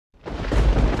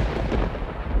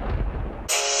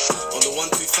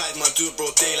125, my dude, bro,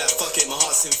 daylight. Fuck it, my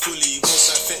heart's in fully.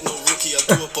 Once I fit, no rookie. I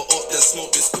do up a up, then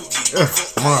smoke this cookie.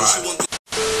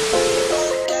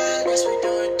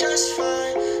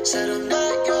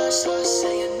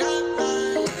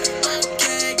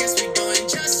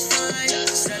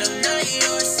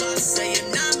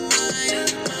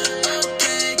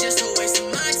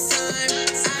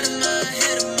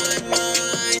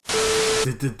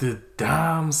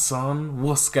 Damn son,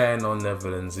 what's going on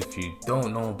Netherlands? If you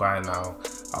don't know by now,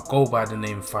 I go by the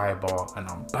name Fiber and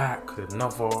I'm back with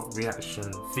another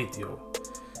reaction video.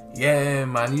 Yeah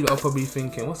man, you lot are probably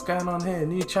thinking what's going on here,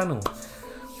 new channel.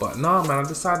 But nah man, I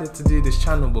decided to do this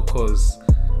channel because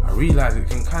I realised it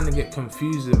can kind of get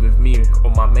confusing with me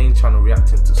on my main channel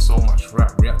reacting to so much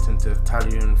rap, reacting to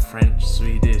Italian, French,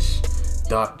 Swedish,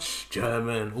 Dutch,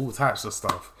 German, all types of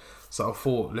stuff. So I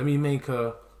thought, let me make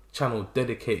a channel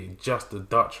dedicated just to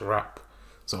Dutch rap.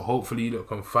 So hopefully you lot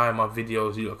can find my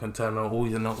videos, you lot can turn on all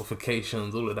your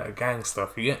notifications, all of that gang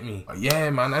stuff, you get me? But yeah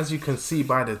man, as you can see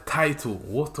by the title,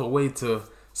 what a way to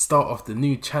start off the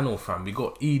new channel fam. We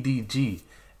got EDG,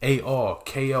 AR,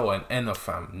 KO and Enna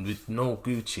fam, with no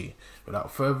Gucci. Without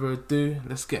further ado,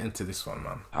 let's get into this one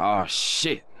man. Oh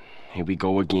shit, here we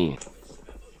go again.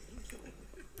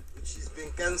 She's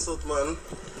been cancelled, man.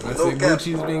 I said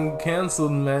Gucci's been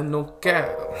cancelled, man. No cap.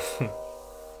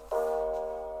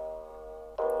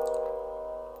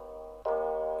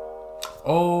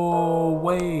 Oh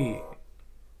wait,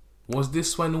 was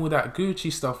this when all that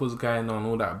Gucci stuff was going on,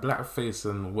 all that blackface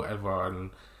and whatever?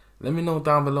 And let me know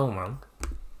down below, man.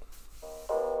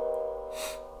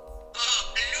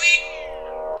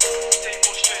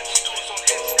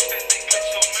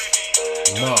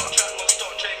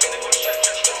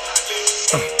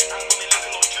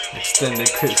 Extended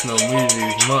clips, no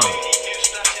movies, man.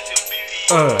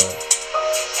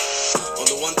 On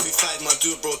the 125, my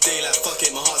dude, bro, daylight. Fuck it,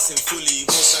 my heart's in fully.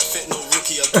 Once I fit, no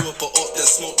rookie. I do up a up, then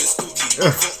smoke this cookie. She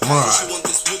want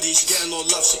this woody, she getting no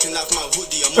love, she can have my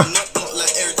hoodie. I'm on not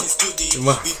like everything's goodie.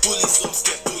 We bully subs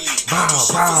get bullied.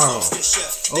 Wow.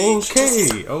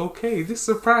 Okay, this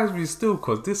surprised me still,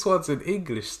 cause this one's in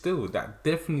English still. That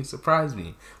definitely surprised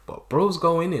me. But bro's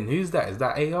going in. Who's that? Is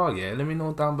that AR? Yeah, let me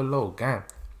know down below, gang.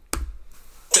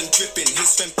 Then dripping,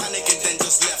 his friend panic and then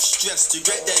just left stressed.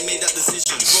 Regret they made that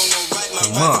decision. Wrong or right, my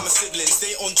right for my siblings.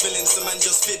 They on drilling, some man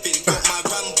just fibbing. Got my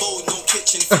Rambo, no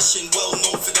kitchen fishing, well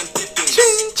known for them dipping.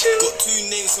 Got two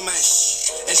names for my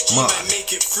SG might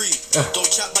make it free.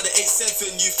 Don't chat by the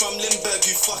 87, you from Limburg,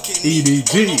 you fucking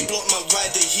EDG. Block my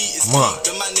rider, he is me.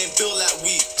 The man named Bill like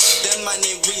we. Then my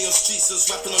name really on streets,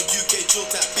 was rapping on UK drill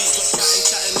tap beats. Stop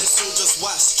chatting, it's all just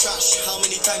wash trash. How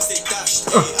many times they dashed?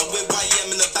 And with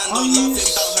YM in the band, don't love him.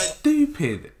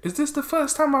 Stupid. Is this the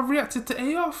first time I've reacted to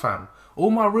AR fam?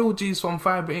 All my real G's from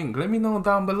Fiber Inc. Let me know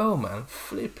down below, man.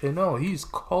 Flipping oh, he's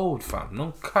cold fam,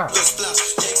 no cap. Just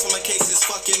splash, Jakes on my case is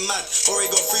fucking mad. Already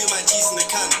got 3 of my G's in the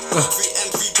can. 3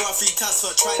 M, 3 bra, 3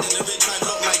 transfer, tried in the ring, try and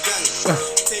lock my gang.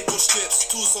 Table strips,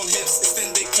 tools on hips,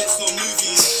 extended clips, no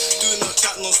movies. Do not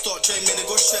chat, no start, train, man,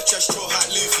 go stretch, I straw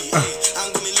hat Luffy.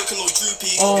 I'm gonna be looking all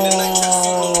droopy.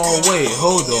 Oh, wait,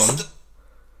 hold on.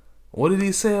 What did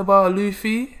he say about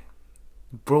Luffy?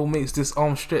 Bro makes this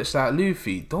arm stretch like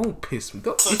Luffy. Don't piss me.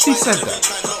 If he said that.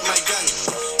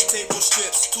 Table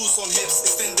strips, tools on hips,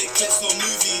 extended clips, no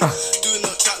movie. Do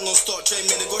not chat, no start, train,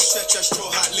 man, go stretch, I straw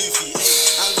hat Luffy.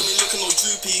 I'm gonna be looking all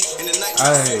droopy. In the night,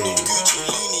 no Gucci,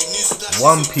 loony, new splash.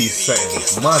 One Piece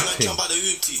setting, my thing.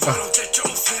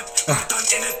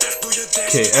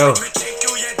 KL.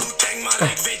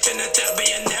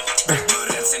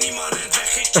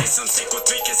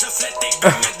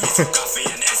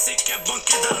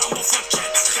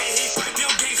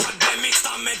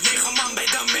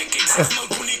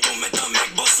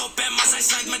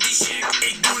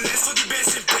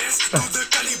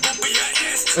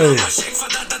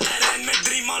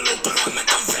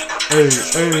 Hey,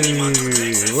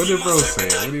 what did bro say?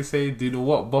 What did he say? Do the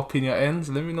what bop in your ends?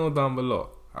 Let me know down below.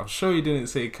 I'm sure he didn't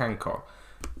say canker.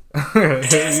 You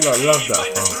don't love that,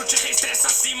 bro.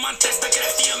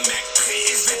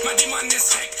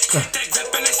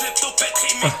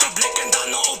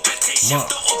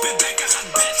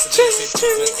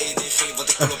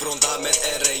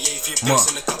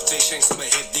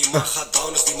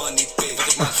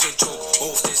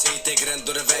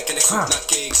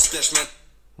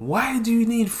 Why do you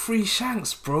need 3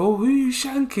 shanks, bro? Who are you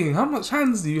shanking? How much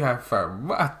hands do you have, fam?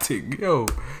 Matic, yo,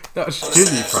 that's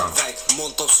chilly, fam.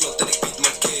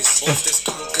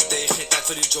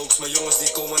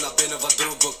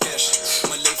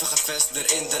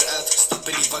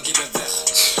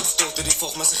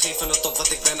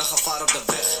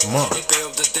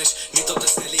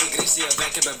 zie je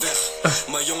werk, ik ben weg.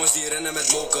 Maar jongens die rennen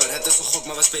met moker, het is een gok,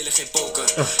 maar we spelen geen poker.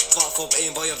 12 op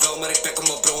 1 wou je wel, maar ik back op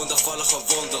mijn bro en dan vallen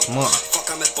gewonden. Fuck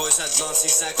aan met boys uit Lansie,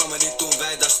 zij kwamen niet toen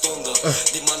wij daar stonden.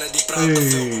 Die mannen die praten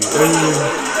veel.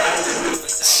 We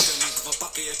zijn niet, we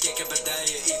pakken je kick en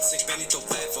bedijen iets, ik ben niet op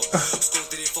wijvel.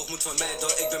 Scooter die volgt moet van mij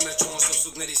door, ik ben met jongens op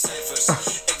zoek naar die cijfers.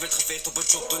 Ik werd geveegd op een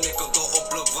job toen ik al op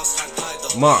blok was gaan gliden.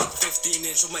 15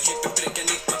 inch op mijn hip en prik en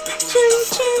ik pap it toen ik dat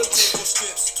fighter.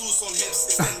 Strips, tools on hips,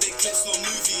 extended clips, no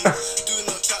movie. Doing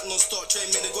no chat, no start, train,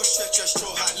 man, go stretch, I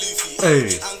straw hat Luffy.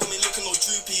 I'm gonna be looking no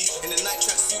droopy, in the night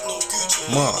track suit, no Gucci.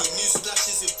 New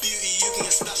splashes with beauty, you can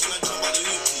get splashed when I jump by the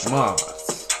loopy.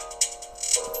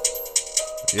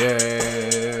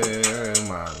 Yeah,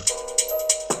 man.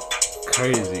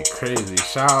 Crazy, crazy.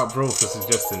 Shout out, bro, for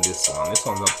suggesting this one. This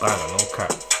one's a banger, no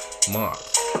cap. Mark.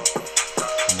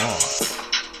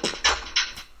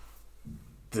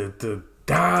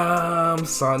 Damn,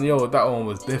 son, yo, that one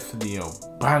was definitely a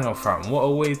banger, fam. What a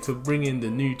way to bring in the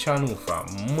new channel, fam.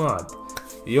 Mad.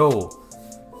 Yo,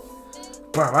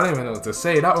 bruv, I don't even know what to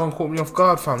say. That one caught me off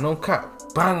guard, fam. No cap.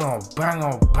 Banger,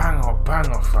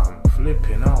 fam.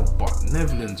 Flipping out. But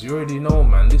Netherlands, you already know,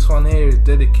 man. This one here is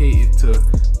dedicated to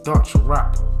Dutch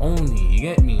rap only. You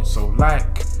get me? So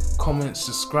like, comment,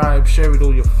 subscribe, share with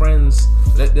all your friends.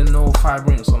 Let them know 5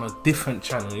 Rinks on a different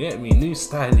channel. You get me? New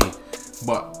styley.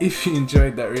 But if you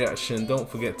enjoyed that reaction, don't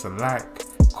forget to like,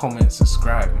 comment,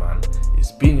 subscribe, man.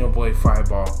 It's been your boy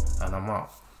Fiber, and I'm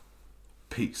out.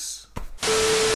 Peace.